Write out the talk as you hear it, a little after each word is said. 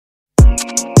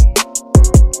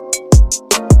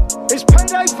It's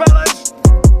payday, fellas.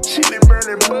 Chili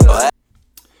burning bud.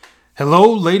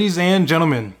 Hello, ladies and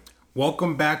gentlemen.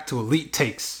 Welcome back to Elite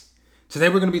Takes. Today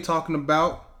we're going to be talking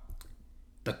about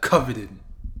the coveted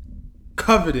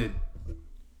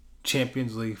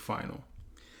Champions League final.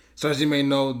 So as you may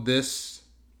know, this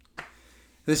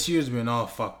year's been all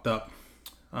fucked up,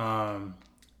 and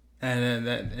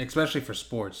especially for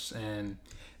sports. And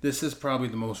this is probably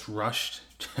the most rushed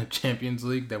Champions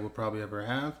League that we'll probably ever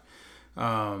have.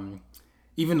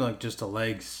 Even like just the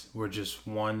legs were just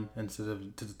one instead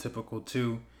of to the typical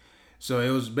two. So it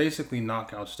was basically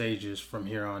knockout stages from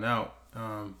here on out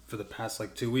for the past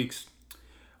like 2 weeks.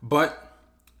 But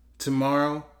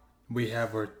tomorrow we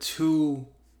have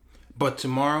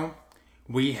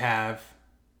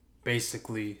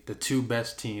basically the two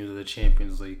best teams of the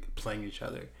Champions League playing each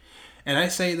other. And I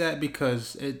say that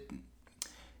because it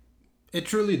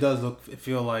truly does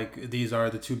feel like these are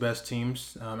the two best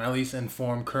teams, at least in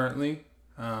form currently.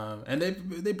 And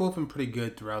they've both been pretty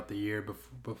good throughout the year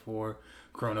before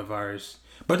coronavirus.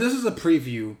 But this is a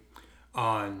preview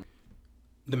on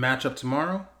the matchup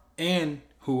tomorrow and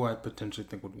who I potentially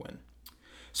think would win.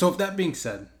 So with that being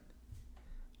said,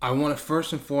 I want to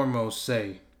first and foremost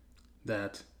say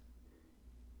that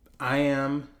I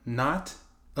am not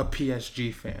a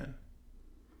PSG fan,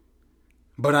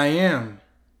 but I am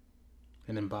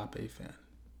an Mbappe fan.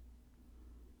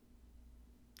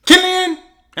 Kylian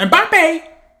Mbappe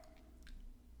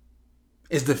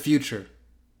is the future.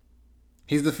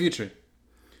 He's the future.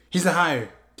 He's the heir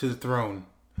to the throne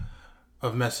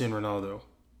of Messi and Ronaldo.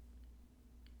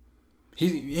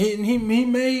 He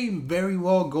may very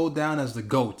well go down as the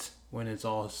GOAT when it's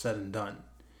all said and done.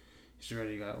 He's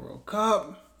already got a World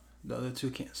Cup. The other two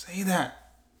can't say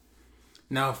that.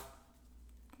 Now,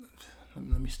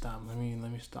 let me stop. Let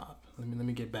me stop. Let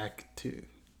me get back to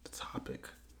the topic.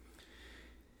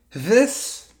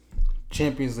 This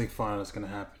Champions League final that's going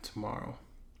to happen tomorrow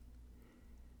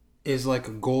is like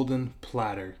a golden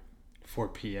platter for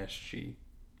PSG.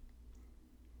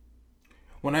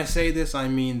 When I say this, I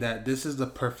mean that this is the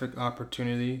perfect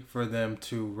opportunity for them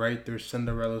to write their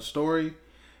Cinderella story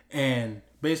and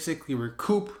basically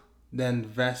recoup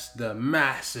the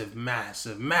massive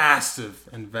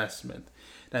investment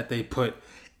that they put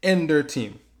in their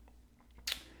team.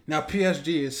 Now,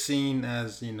 PSG is seen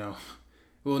as,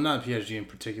 well, not PSG in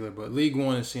particular, but League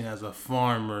One is seen as a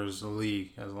farmer's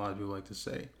league, as a lot of people like to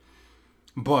say.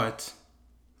 But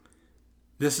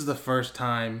this is the first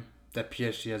time that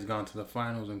PSG has gone to the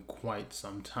finals in quite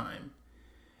some time.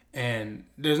 And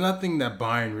there's nothing that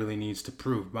Bayern really needs to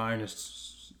prove. Bayern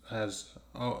has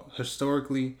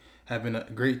historically have been a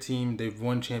great team. They've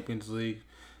won Champions League.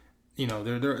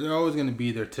 They're always going to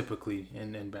be there typically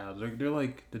in battles. They're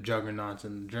like the juggernauts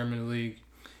in the German league.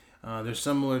 They're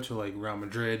similar to like Real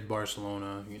Madrid,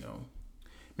 Barcelona,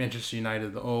 Manchester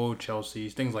United, the old Chelsea,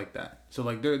 things like that. So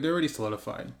like they're already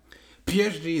solidified.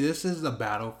 PSG, this is the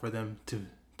battle for them to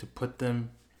put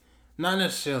them not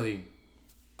necessarily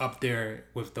up there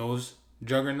with those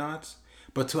juggernauts,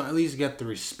 but to at least get the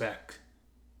respect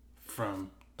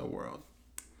from the world.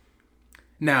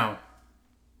 Now,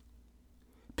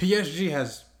 PSG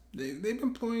they've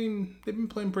been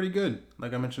playing pretty good,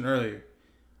 like I mentioned earlier.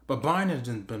 But Bayern has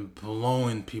been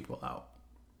blowing people out.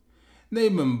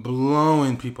 They've been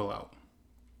blowing people out.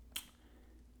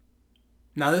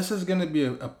 Now, this is going to be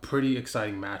a pretty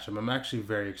exciting matchup. I'm actually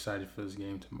very excited for this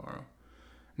game tomorrow.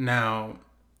 Now,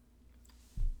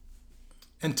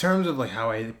 in terms of like how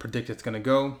I predict it's going to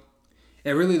go,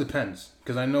 it really depends.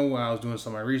 Because I know I was doing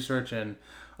some of my research and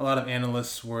a lot of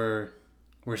analysts were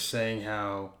saying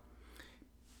how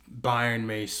Bayern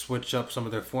may switch up some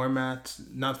of their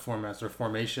their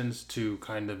formations to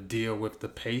kind of deal with the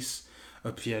pace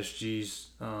of PSG's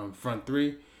front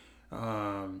three.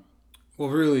 Well,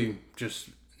 really just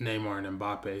Neymar and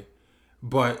Mbappe.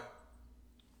 But,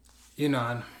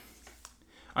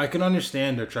 I can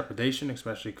understand their trepidation,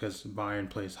 especially because Bayern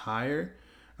plays higher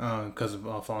because of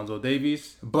Alphonso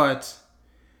Davies. But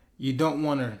you don't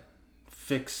want to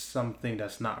fix something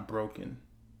that's not broken.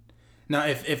 Now,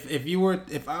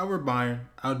 if I were Bayern,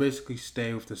 I would basically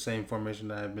stay with the same formation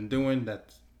that I've been doing.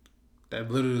 That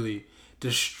literally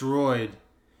destroyed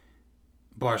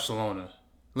Barcelona.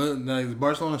 Like,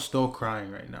 Barcelona's still crying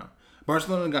right now.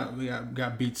 Barcelona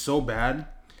got beat so bad,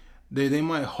 they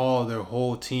might haul their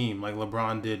whole team like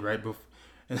LeBron did right before.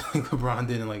 LeBron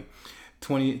did in like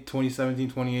 2017,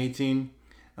 2018,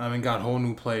 and got whole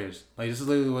new players. Like, this is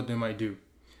literally what they might do.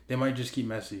 They might just keep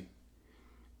Messi.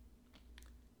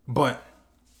 But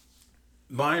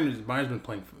Bayern's been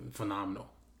playing phenomenal.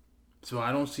 So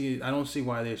I don't see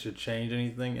why they should change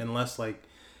anything unless like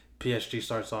PSG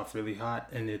starts off really hot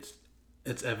and it's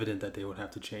evident that they would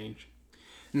have to change.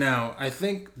 Now, I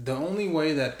think the only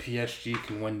way that PSG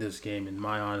can win this game, in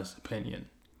my honest opinion,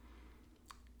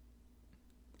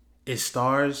 is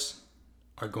stars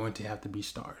are going to have to be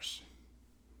stars.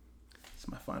 It's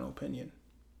my final opinion.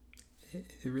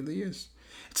 It really is.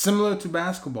 It's similar to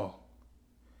basketball.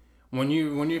 When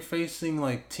you're facing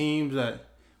like teams that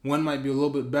one might be a little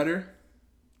bit better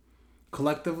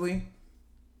collectively,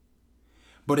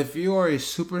 but if you are a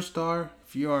superstar,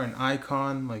 if you are an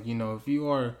icon, like if you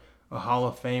are a Hall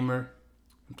of Famer,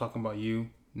 I'm talking about you,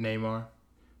 Neymar. I'm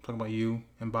talking about you,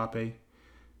 Mbappe.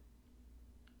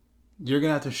 You're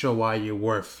gonna have to show why you're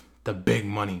worth the big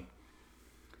money.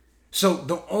 So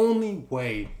the only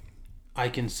way I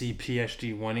can see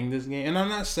PSG winning this game, and I'm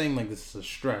not saying like this is a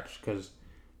stretch because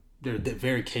they're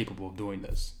very capable of doing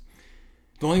this.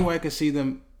 The only way I can see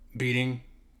them beating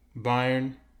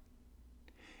Bayern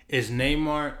is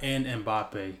Neymar and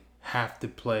Mbappe have to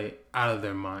play out of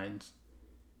their minds.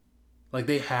 Like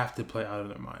they have to play out of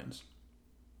their minds.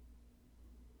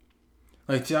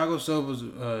 Like Thiago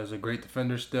Silva is a great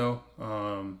defender still.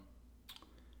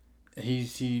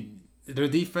 Their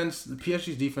defense, the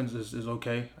PSG's defense is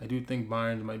okay. I do think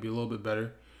Bayern's might be a little bit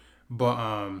better,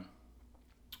 but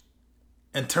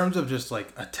in terms of just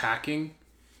like attacking,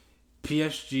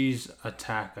 PSG's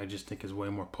attack I just think is way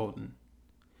more potent.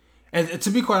 And to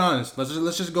be quite honest,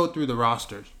 let's just go through the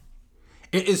rosters.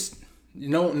 It is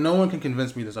no one can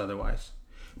convince me this otherwise.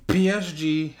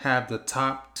 PSG have the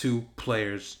top two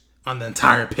players on the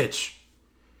entire pitch.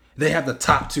 They have the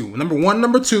top two. Number one,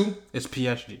 number two is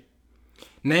PSG.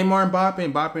 Neymar, Mbappe,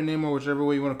 Neymar, whichever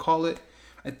way you want to call it.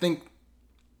 I think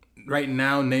right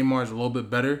now Neymar is a little bit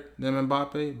better than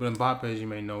Mbappe, but Mbappe, as you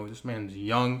may know, this man's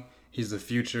young. He's the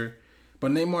future.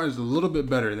 But Neymar is a little bit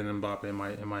better than Mbappe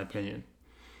in my opinion.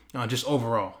 Just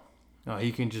overall,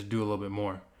 he can just do a little bit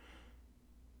more.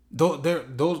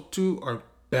 Those two are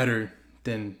better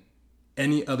than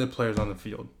any other players on the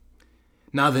field.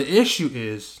 Now the issue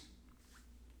is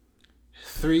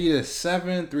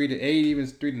 3-7, 3-8, even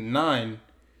 3-9.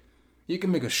 You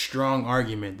can make a strong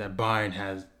argument that Bayern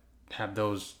have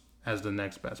those as the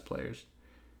next best players.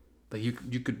 Like you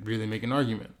could really make an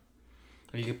argument.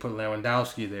 You can put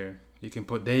Lewandowski there. You can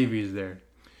put Davies there.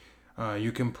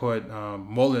 You can put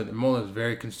Muller. Muller is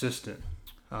very consistent.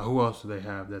 Who else do they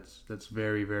have that's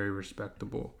very, very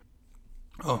respectable?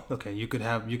 Oh, okay. You could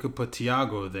put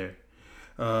Thiago there.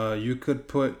 You could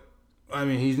put. I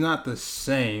mean, he's not the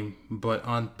same, but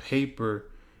on paper,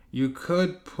 you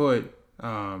could put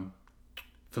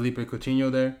Felipe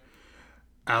Coutinho there,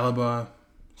 Alaba,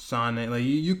 Sané. Like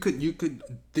you could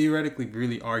theoretically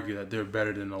really argue that they're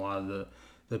better than a lot of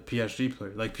the PSG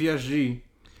players. Like PSG,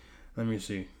 let me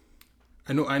see.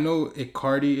 I know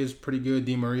Icardi is pretty good,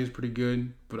 Di Maria is pretty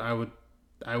good, but I would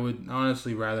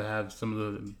honestly rather have some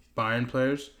of the Bayern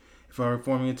players if I were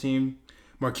forming a team.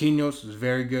 Marquinhos is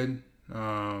very good, but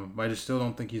I just still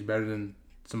don't think he's better than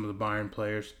some of the Bayern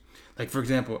players. Like for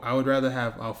example, I would rather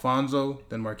have Alfonso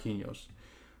than Marquinhos.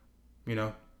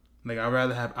 Like I'd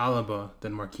rather have Alaba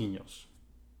than Marquinhos.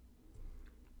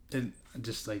 It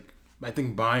just like I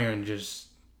think Bayern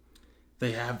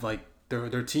they have like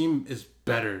their team is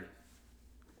better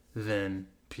than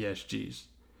PSG's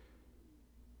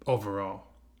overall.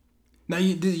 Now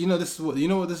this is what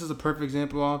this is a perfect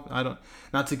example of.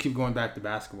 Not to keep going back to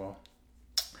basketball,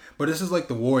 but this is like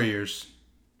the Warriors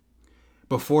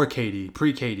before KD,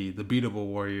 pre-KD, the beatable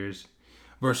Warriors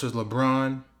versus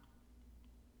LeBron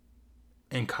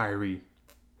and Kyrie.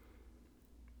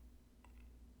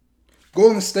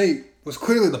 Golden State was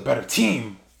clearly the better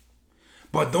team,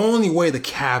 but the only way the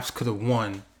Cavs could have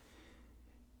won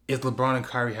is LeBron and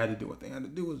Kyrie had to do what they had to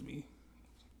do was be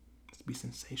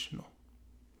sensational.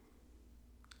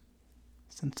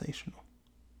 Sensational.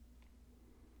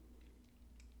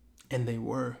 And they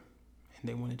were. And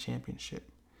they won a championship.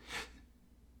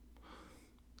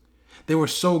 They were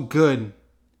so good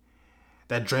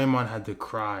that Draymond had to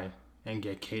cry and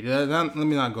get KD. Let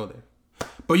me not go there.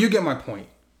 But you get my point.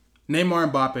 Neymar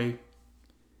and Mbappe,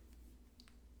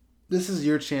 this is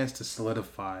your chance to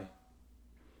solidify.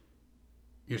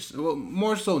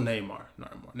 More so Neymar.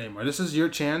 Neymar. This is your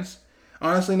chance.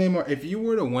 Honestly, Neymar, if you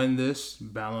were to win this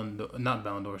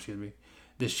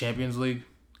this Champions League,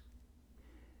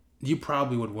 you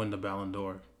probably would win the Ballon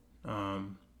d'Or.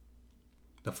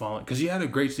 The following, because you had a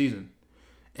great season,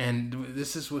 and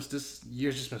this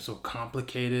year's just been so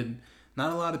complicated.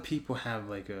 Not a lot of people have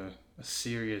like a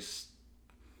serious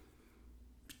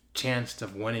chance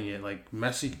of winning it. Like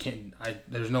Messi can't.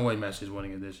 There's no way Messi's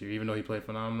winning it this year, even though he played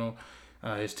phenomenal.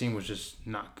 His team was just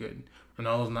not good.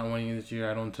 Ronaldo's not winning this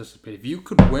year. I don't anticipate. If you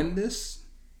could win this,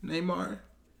 Neymar,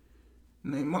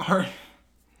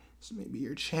 this may be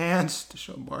your chance to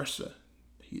show Barca that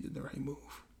he did the right move.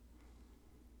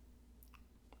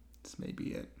 This may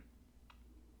be it.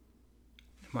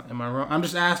 Am I wrong? I'm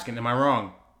just asking. Am I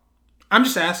wrong? I'm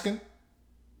just asking.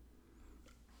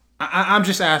 I'm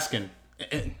just asking.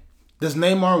 Does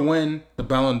Neymar win the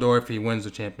Ballon d'Or if he wins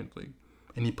the Champions League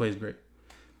and he plays great?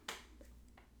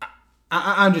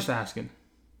 I'm just asking.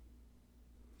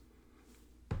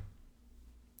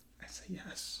 I say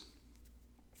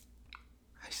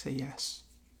yes.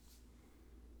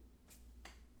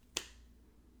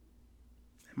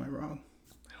 Am I wrong?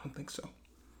 I don't think so.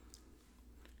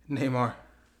 Neymar.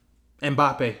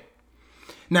 Mbappe.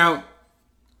 Now,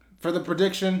 for the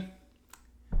prediction,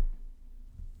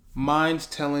 mind's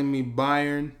telling me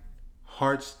Bayern,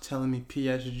 heart's telling me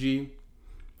PSG.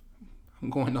 I'm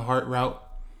going the heart route.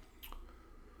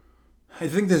 I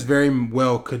think this very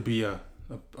well could be a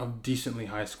decently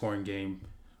high-scoring game.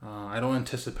 I don't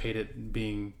anticipate it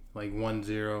being like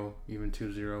 1-0, even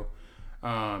 2-0.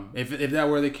 If that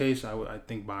were the case, I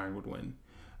think Bayern would win.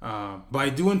 But I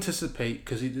do anticipate,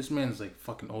 because this man's like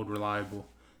fucking old reliable,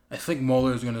 I think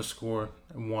Muller is going to score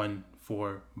 1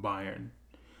 for Bayern.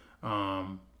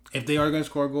 If they are going to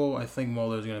score a goal, I think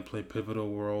Muller is going to play a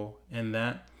pivotal role in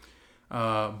that.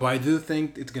 But I do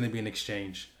think it's going to be an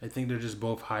exchange. I think they're just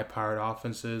both high-powered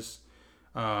offenses.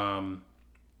 Both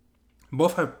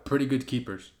have pretty good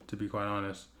keepers, to be quite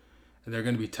honest. And they're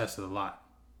going to be tested a lot.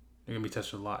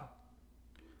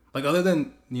 Like, other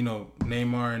than,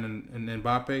 Neymar and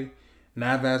Mbappe,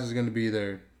 Navas is going to be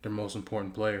their most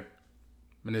important player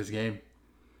in this game.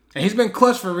 And he's been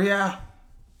clutch for Real.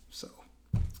 So,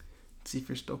 let's see if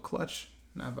you're still clutch,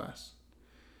 Navas.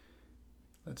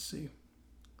 Let's see.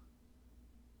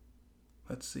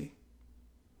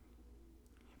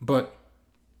 But,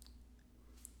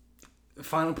 the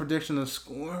final prediction of the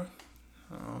score?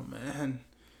 Oh, man.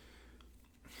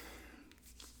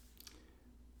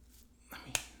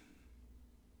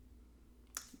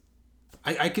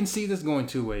 I can see this going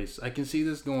two ways. I can see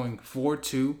this going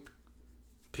 4-2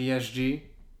 PSG,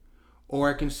 or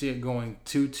I can see it going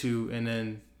 2-2 and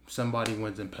then somebody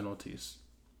wins in penalties.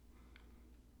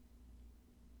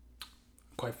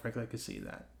 Quite frankly, I could see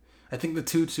that. I think the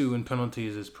 2-2 in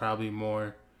penalties is probably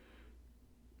more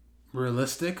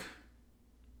realistic,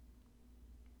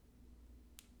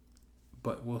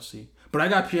 but we'll see. But I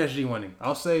got PSG winning.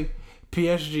 I'll say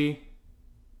PSG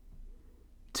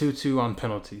 2-2 on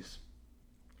penalties.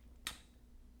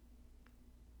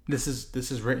 This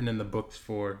is written in the books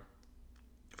for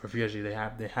PSG.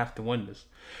 They have to win this.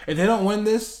 If they don't win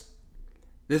this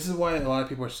is why a lot of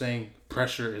people are saying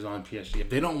pressure is on PSG. If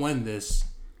they don't win this,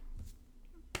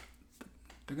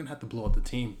 they're gonna have to blow up the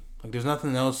team. Like, there's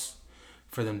nothing else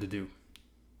for them to do.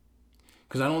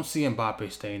 Because I don't see Mbappe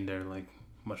staying there like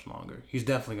much longer. He's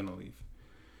definitely gonna leave.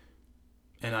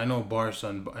 And I know Barca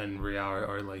and Real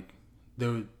are like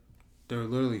they're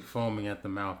literally foaming at the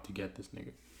mouth to get this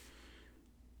nigga.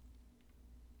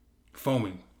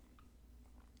 Foaming.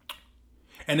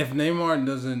 And if Neymar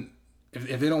doesn't,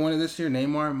 if they don't win it this year,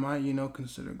 Neymar might,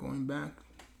 consider going back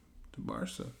to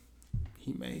Barca.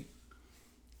 He may.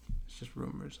 It's just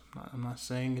rumors. I'm not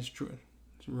saying it's true.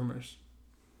 It's rumors.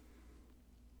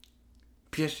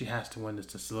 PSG has to win this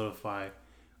to solidify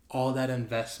all that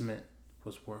investment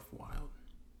was worthwhile.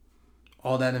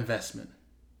 All that investment.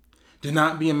 Do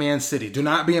not be a Man City. Do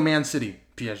not be a Man City,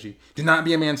 PSG. Do not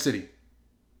be a Man City.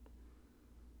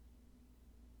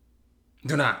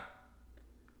 Do not.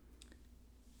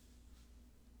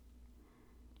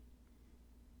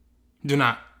 Do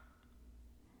not.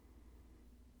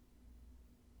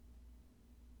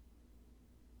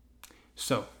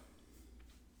 So,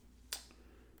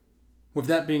 with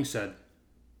that being said,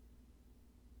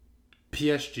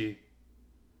 PSG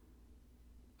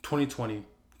 2020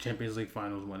 Champions League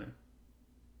Finals winner.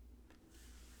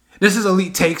 This is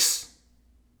Elite Takes,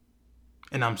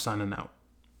 and I'm signing out.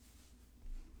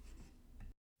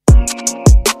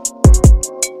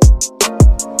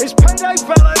 It's payday,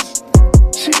 fellas.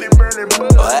 Chili burning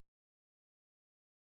butter.